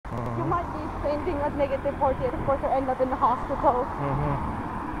drinking at negative 48, of course I end up in the hospital.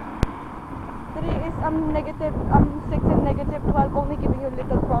 3 is negative 6 and negative 12, only giving you a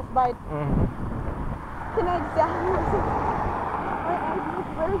little frostbite. Can I examine my eyes?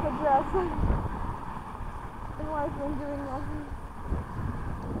 Where is the dress? And why is one doing nothing?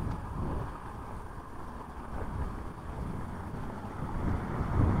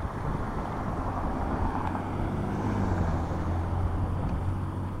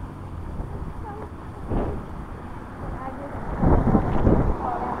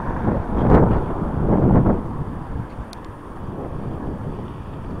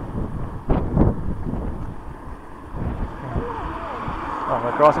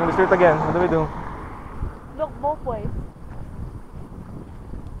 We're crossing the street again. What do we do? Look both ways.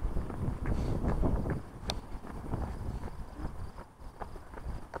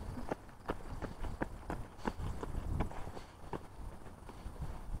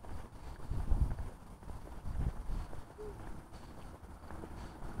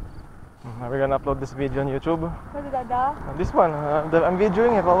 We're gonna upload this video on YouTube. What is that? This one, I'm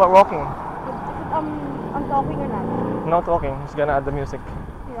videoing it while we're walking. I'm talking or not? No talking, just gonna add the music.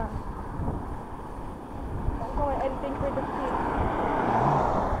 Yeah. I'm going editing for the feed.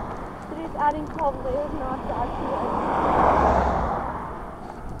 She's adding 12 layers, not to actually edit.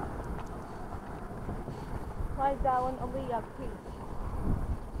 Why is that one Aliyah, please?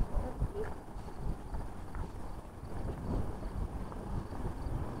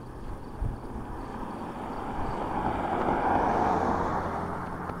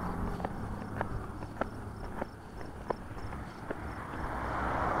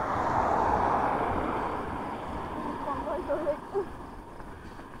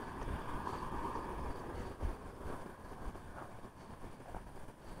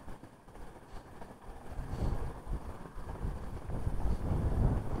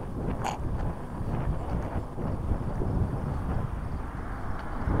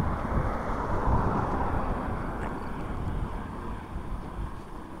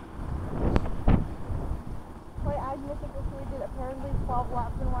 Apparently 12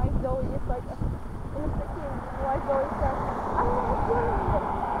 laps, and why Zoe is like in the 16th. Why Zoe says, I'm not doing it.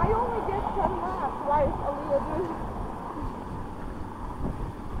 I only get 10 laps. Why is Aliyah doing it?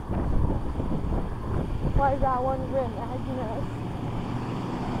 Why is that one win? Agnes.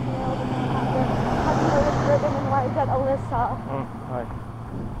 You know, Agnes is driven, and why is that Alyssa? Hi.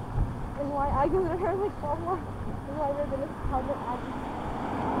 And why Agnes is her like 12 laps? And why we're gonna tell them Agnes.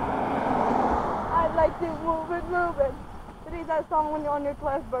 I'd like to move it, move it. Today's that song when you're on your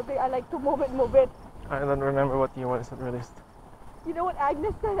 12th birthday, I like to move it, move it. I don't remember what year was it released. You know what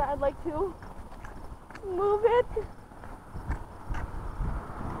Agnes said? I'd like to move it.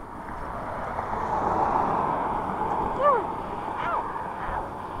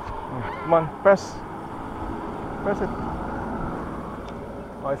 Come on, press. Press it.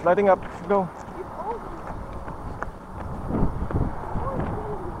 Oh, it's lighting up. Go.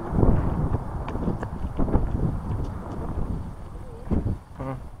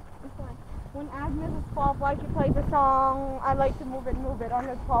 When Agnes is 12, why she plays the song I like to move it on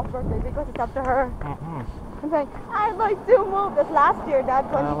her 12th birthday, because it's up to her. I'm saying, I'd like to move it. Last year,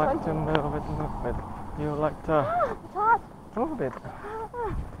 Dad, 2020. I like to move it. You like to It's hot. move it.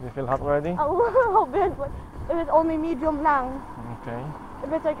 Do you feel hot already? A little bit, but if it's only medium lang. Okay.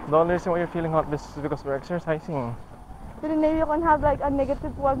 If it's like, The only reason why you're feeling hot is because we're exercising. then maybe you can have like a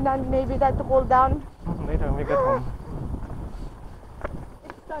negative 12 na, maybe that to cool down. Later when we get home.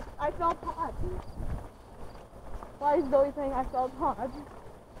 I felt hot. Why is Zoe saying I felt hot?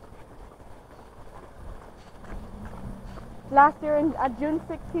 Last year in June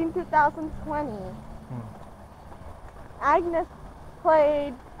 16, 2020, Agnes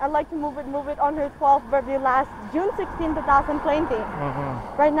played I like to move it on her 12th birthday last June 16, 2020.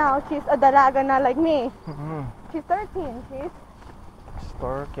 Right now she's a dalaga na like me. She's 13. She's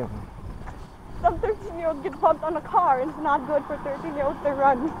Starkin. some 13-year-old get bumped on a car, and it's not good for 13-year-olds to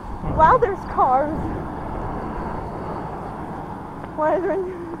run while there's cars. Why is there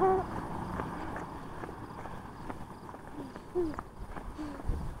no.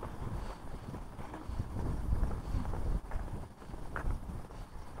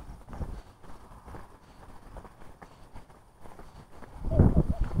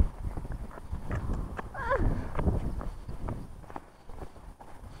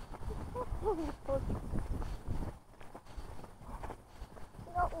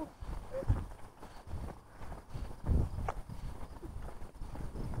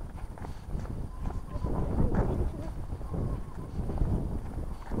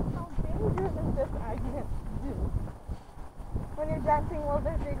 How dangerous is this, Agnes? When you're dancing while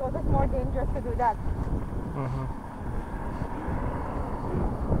they're So it's more dangerous to do that. Mm-hmm.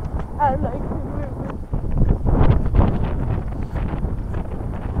 I like to move.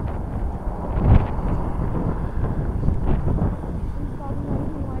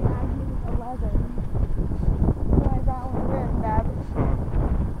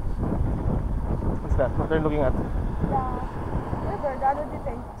 What's that? What are you looking at? River, that what you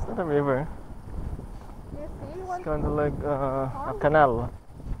think? It's not a river. You see It's one? kind of like a canal.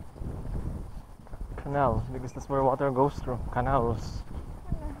 Canal, because that's where water goes through. Canals.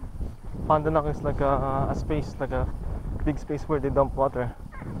 Pandanak is like a space, like a big space where they dump water.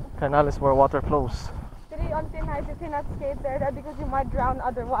 Canal is where water flows. Today on thin ice, you cannot skate there because you might drown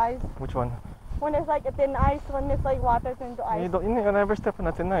otherwise. Which one? When it's like a thin ice, when it's like water turns to ice. You never step on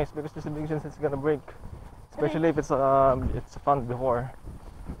a thin ice because there's a big chance it's gonna break. Especially if it's found before.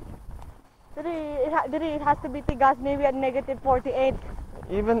 Today it has to be tigas maybe at -48.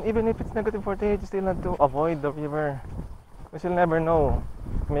 Even if it's -48, you still have to avoid the river. Because you'll never know.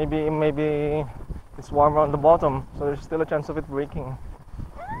 Maybe it's warmer on the bottom, so there's still a chance of it breaking.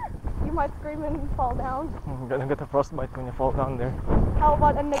 You might scream and fall down. You're gonna get a frostbite when you fall down there. How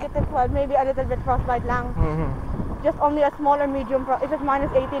about a -12? Maybe a little bit frostbite lang. Mm-hmm. Just only a small or medium if it's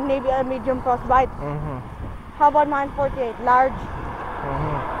 -18, maybe a medium frostbite. Mm-hmm. How about -48? Large?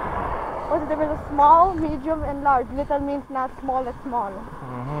 Mm-hmm. What's the difference? Small, medium, and large. Little means not small, it's small.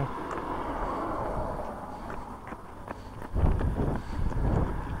 Mm-hmm.